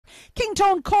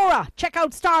KINGTONE CORA. Check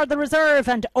out Star the Reserve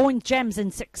and OWENS GEMs in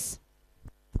 6.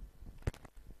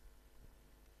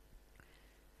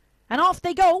 And off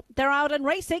they go. They're out and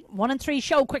racing. 1 and 3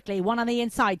 show quickly. 1 on the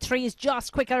inside. 3 is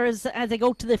just quicker as they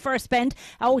go to the first bend.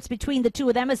 Oh, it's between the two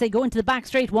of them as they go into the back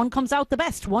straight. 1 comes out the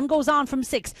best. 1 goes on from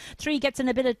 6. 3 gets in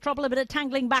a bit of trouble, a bit of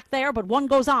tangling back there, but 1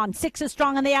 goes on. 6 is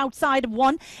strong on the outside of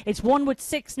 1. It's 1 with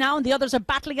 6 now, and the others are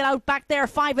battling it out back there.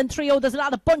 5 and 3. Oh, there's a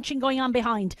lot of bunching going on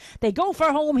behind. They go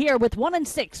for home here with 1 and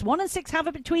 6. 1 and 6 have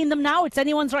it between them now. It's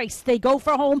anyone's race. They go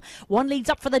for home. 1 leads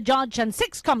up for the judge, and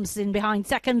 6 comes in behind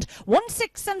second. 1,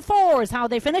 6 and 4 is how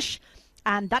they finish.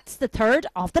 And that's the third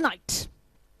of the night.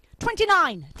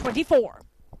 29-24.